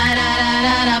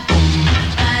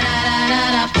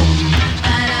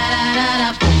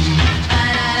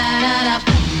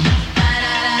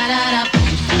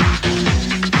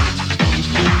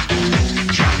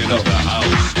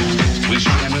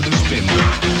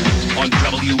on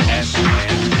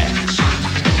WSNX.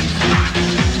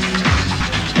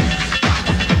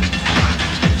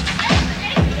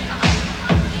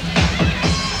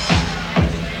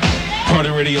 Party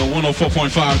Radio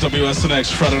 104.5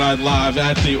 WSNX, Friday Night Live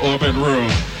at the Orbit Room.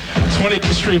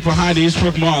 20th Street behind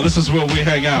Eastbrook Mall. This is where we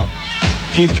hang out.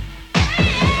 Keith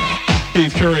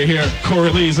Curry here.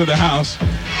 Corey Lee's in the house.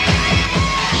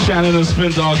 Shannon the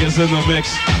Spin Dog is in the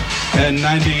mix. And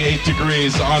 98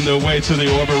 degrees on their way to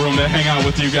the Orbit Room to hang out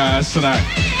with you guys tonight.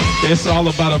 It's all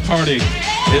about a party.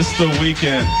 It's the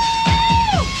weekend.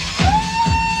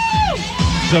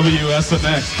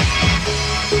 WSNX.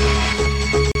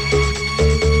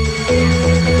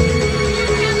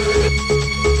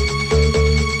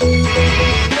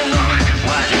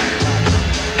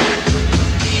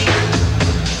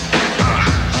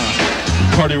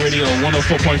 Party Radio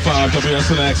 104.5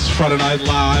 WSNX, Friday Night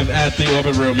Live at the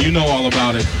Orbit Room. You know all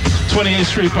about it. 28th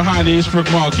Street behind the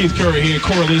Eastbrook Mall. Keith Curry here.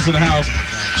 Corey Lee's in the house.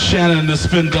 Shannon the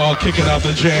Spin Dog kicking out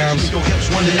the jams.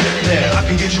 I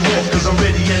can get you off because I'm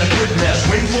ready and equipped now.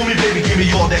 Swing for me, baby, give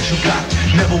me all that you got.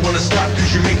 Never want to stop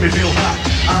because you make me feel hot.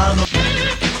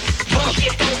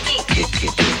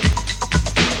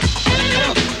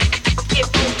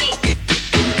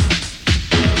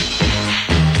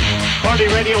 Party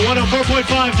Radio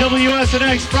 104.5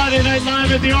 WSNX, Friday Night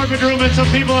Live at the Orbit Room, and some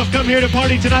people have come here to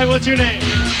party tonight. What's your name?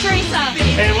 Teresa.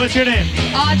 And what's your name?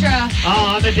 Audra.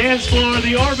 On the dance floor of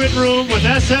the Orbit Room with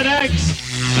SNX.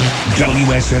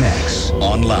 WSNX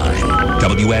online.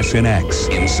 WSNX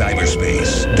in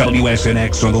cyberspace.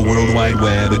 WSNX on the World Wide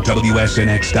Web at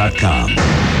WSNX.com.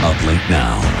 Uplink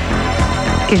now.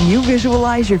 Can you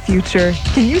visualize your future?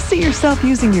 Can you see yourself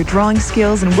using your drawing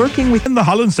skills and working with the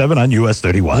Holland 7 on US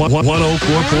 31?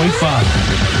 104.5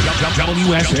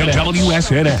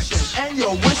 WSNX.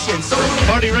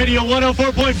 Party Radio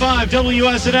 104.5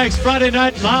 WSNX, Friday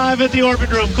Night Live at the Orbit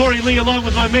Room. Corey Lee along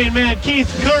with my main man, Keith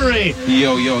Curry.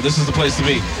 Yo, this is the place to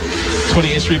be.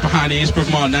 28th Street behind the Eastbrook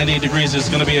Mall. 98 degrees is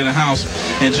going to be in the house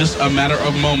in just a matter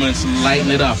of moments.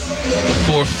 Lighten it up. The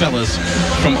four fellas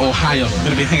from Ohio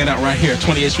going to be hanging out right here.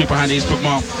 28th Street behind the Eastbrook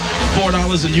Mall.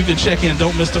 $4 and you can check in.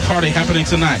 Don't miss the party happening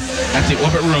tonight at the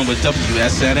Orbit Room with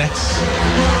WSNX.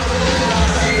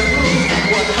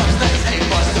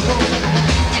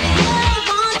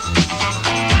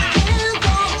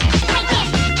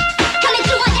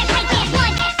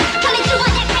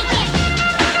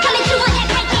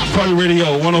 Party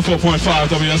Radio 104.5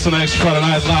 WSNX, Friday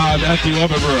Night Live at the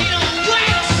Orbit Room.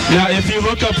 Now, if you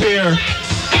look up here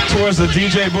towards the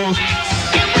DJ booth,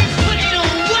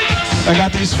 I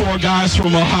got these four guys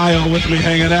from Ohio with me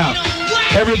hanging out.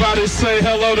 Everybody say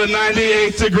hello to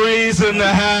 98 degrees in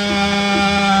the house.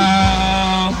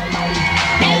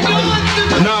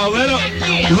 Now,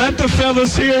 let the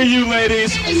fellas hear you,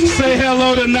 ladies. Say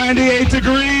hello to 98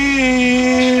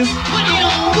 degrees.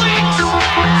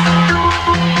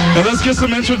 Now let's get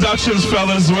some introductions,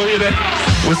 fellas. Will you there?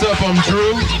 What's up? I'm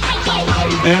Drew.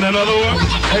 And another one.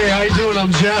 Hey, how you doing? I'm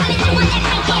Jeff.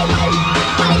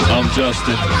 I'm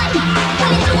Justin.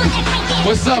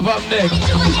 What's up? I'm Nick.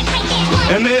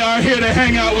 And they are here to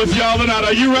hang out with y'all tonight.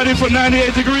 Are you ready for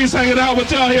 98 degrees hanging out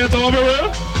with y'all here at the Orbit Room?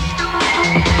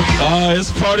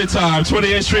 It's party time.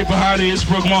 28th Street behind the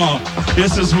Eastbrook Mall.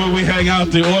 This is where we hang out,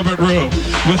 the Orbit Room,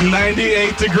 with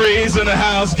 98 degrees in the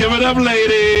house. Give it up,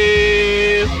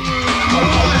 ladies.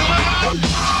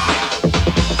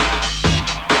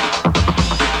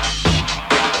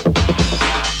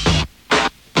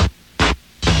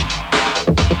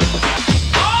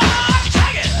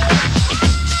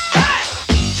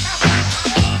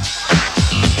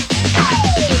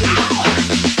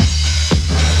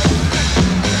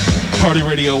 Party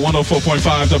Radio 104.5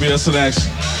 WSNX,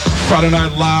 Friday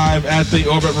Night Live at the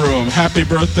Orbit Room. Happy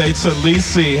birthday to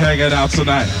Lisi hanging out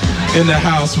tonight in the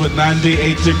house with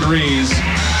 98 degrees.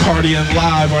 Partying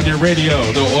live on your radio,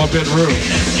 the Orbit Room.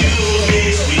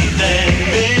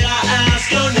 May I ask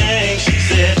your name? She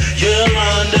said,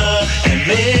 Yolanda. And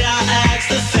may I ask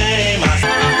the same? I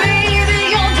said,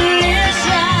 baby, you're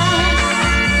delicious.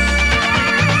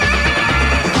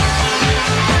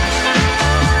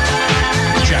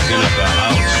 Jacking up the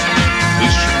house.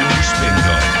 This is Spin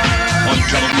Dog on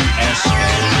WSNX.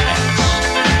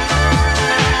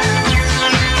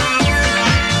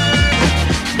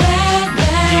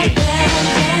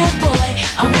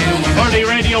 Party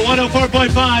Radio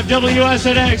 104.5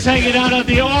 WSNX, hanging out at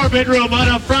the Orbit Room on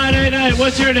a Friday night.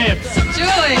 What's your name?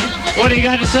 Julie. What do you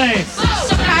got to say?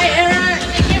 Hi, Eric.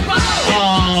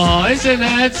 Oh, isn't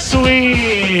that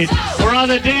sweet? We're on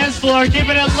the dance floor,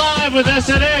 keeping it live with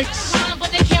SNX.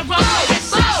 But they can't rock with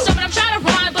this. Some of them try to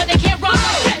rhyme, but they can't rock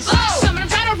with this. Some of them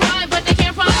try to rhyme, but they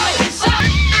can't rock with this.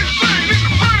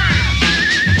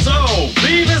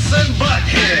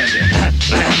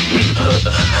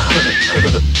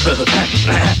 I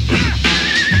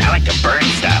like to burn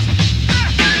stuff.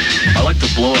 I like to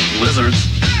blow up lizards.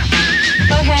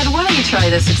 Go ahead, why don't you try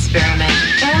this experiment?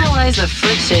 Analyze the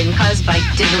friction caused by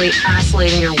diddly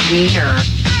oscillating your wiener.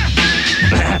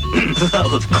 That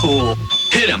was cool.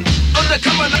 Hit him.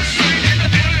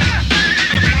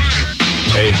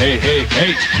 Hey, hey, hey,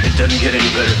 hey. It doesn't get any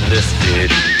better than this,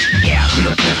 dude. Yeah.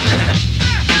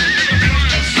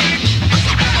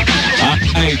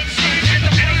 Hey,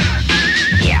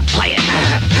 Yeah, play it.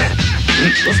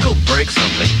 Let's go break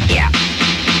something. Yeah.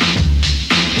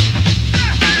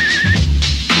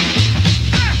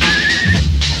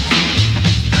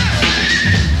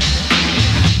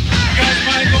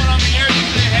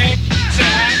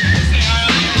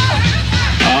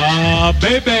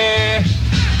 baby.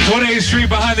 28th Street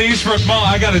behind the Eastbrook Mall.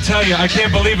 I gotta tell you, I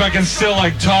can't believe I can still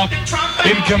like talk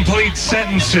in complete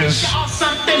sentences.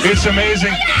 It's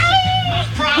amazing.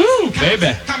 Woo,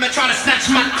 baby.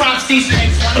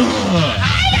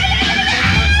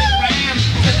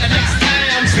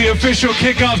 It's the official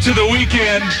kickoff to the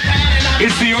weekend.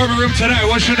 It's the Orbit Room tonight.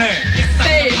 What's your name?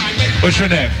 Faith. What's your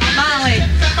name? Molly.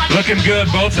 Looking good,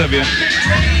 both of you.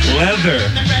 Leather.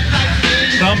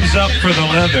 Thumbs up for the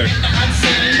leather.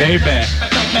 Baby.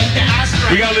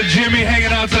 We got the Jimmy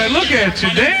hanging out tonight. Look at you,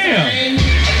 damn.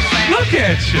 Look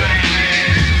at you.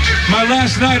 My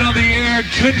last night on the air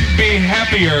couldn't be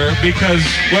happier because,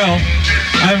 well,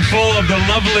 I'm full of the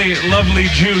lovely, lovely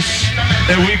juice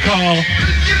that we call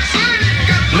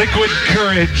liquid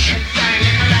courage.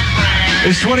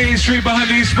 It's 28th Street behind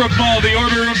the Eastbrook Mall, the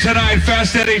Orbit Room tonight.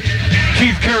 Fast Eddie,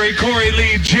 Keith Curry, Corey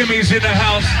Lee, Jimmy's in the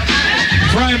house.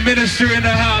 Prime Minister in the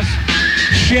house.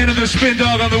 Shannon the Spin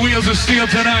Dog on the wheels of steel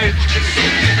tonight.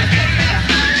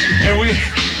 And we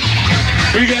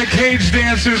got cage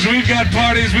dancers, we've got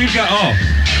parties, we've got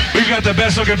the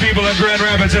best looking people in Grand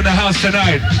Rapids in the house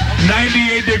tonight.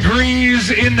 98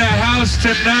 degrees in the house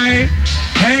tonight.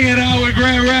 Hanging out with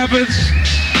Grand Rapids.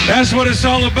 That's what it's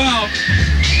all about.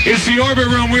 It's the Orbit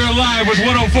Room. We're live with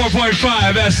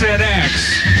 104.5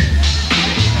 SNX.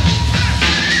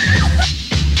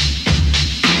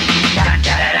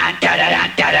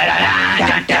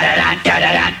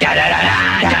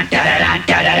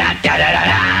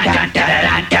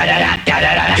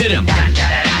 Hit him.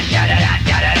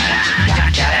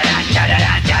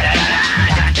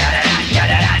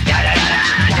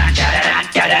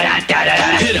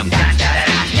 Hit him. I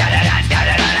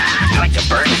like to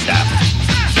burn stuff.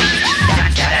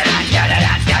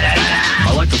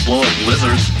 I like to blow up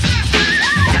lizards.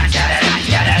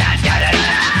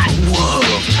 Whoa.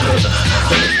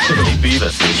 Hey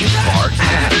Beavis, did you fart?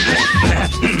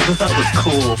 That was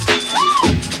cool.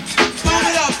 Bomb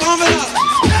it up, bomb it up.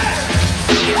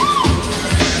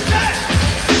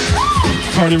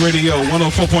 Party Radio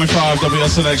 104.5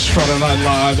 WSNX Friday Night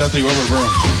Live at the Orbit Room,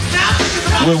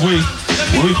 where we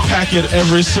pack it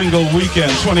every single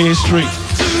weekend. 28th Street,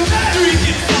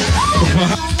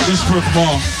 Eastbrook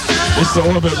Mall. It's the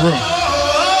Orbit Room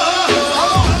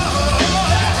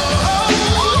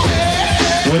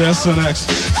with SNX.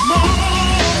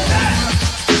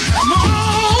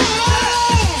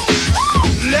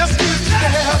 Let's get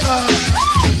together.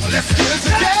 Let's get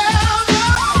together.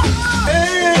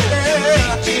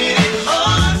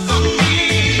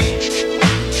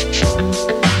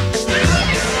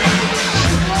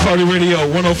 Party Radio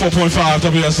 104.5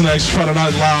 WSNX Friday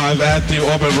Night Live at the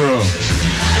Orbit Room.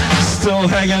 Still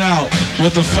hanging out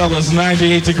with the fellas,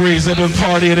 98 degrees. They've been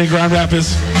partying in Grand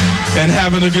Rapids and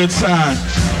having a good time.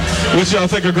 What y'all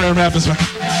think of Grand Rapids, man?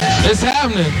 It's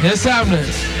happening. It's happening.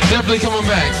 Definitely coming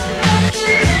back.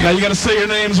 Now you gotta say your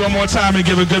names one more time and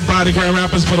give a goodbye to Grand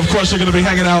Rapids, but of course you're gonna be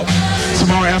hanging out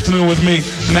tomorrow afternoon with me,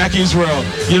 Mackey's World.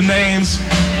 Your names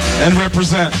and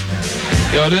represent.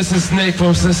 Yo, this is Nick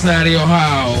from Cincinnati,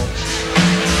 Ohio.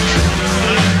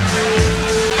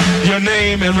 Your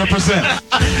name and represent.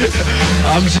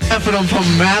 I'm Jeff and I'm from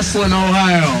Maslin,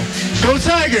 Ohio. Go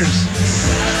Tigers!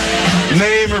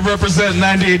 Name and represent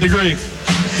 98 degree.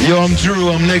 Yo, I'm Drew.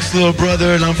 I'm Nick's little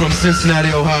brother, and I'm from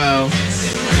Cincinnati, Ohio.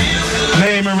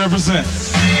 Name and represent.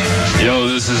 Yo,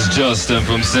 this is Justin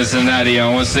from Cincinnati.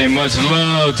 I want to say much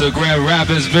love to Grand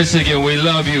Rapids, Michigan. We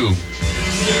love you.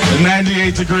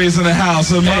 98 degrees in the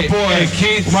house. And my boy,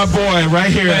 Keith. my boy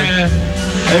right here. Man.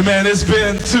 Hey man, it's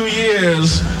been 2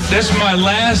 years. This is my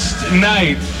last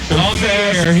night on the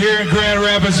air here in Grand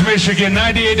Rapids, Michigan.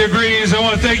 98 degrees. I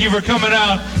want to thank you for coming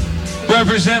out.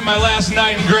 Represent my last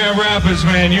night in Grand Rapids,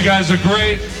 man. You guys are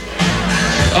great.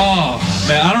 Oh,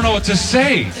 man, I don't know what to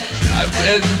say.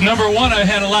 Number one, I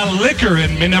had a lot of liquor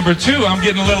in me. Number two, I'm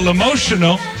getting a little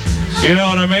emotional. You know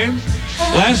what I mean?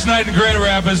 Last night in Grand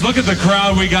Rapids, look at the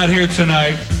crowd we got here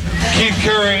tonight. Keith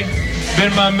Curry,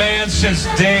 been my man since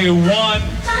day one.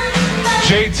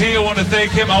 JT, I want to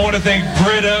thank him. I want to thank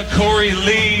Britta, Corey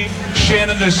Lee,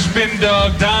 Shannon the Spin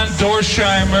Dog, Don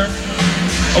Dorsheimer.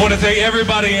 I want to thank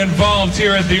everybody involved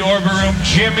here at the Orbit Room.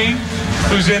 Jimmy,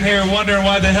 who's in here wondering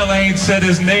why the hell I ain't said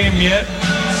his name yet.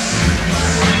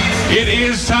 It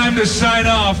is time to sign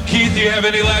off. Keith, do you have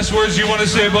any last words you want to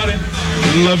say, buddy?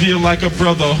 Love you like a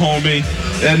brother, homie.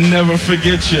 And never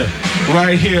forget you.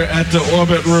 Right here at the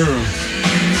Orbit Room.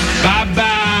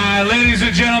 Bye-bye. Ladies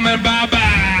and gentlemen, bye-bye.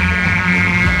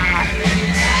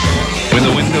 When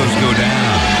the windows go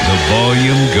down, the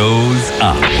volume goes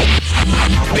up.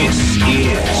 This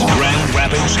is Grand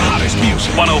Rapids' hottest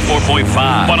music.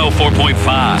 104.5.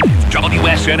 104.5.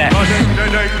 WSNX.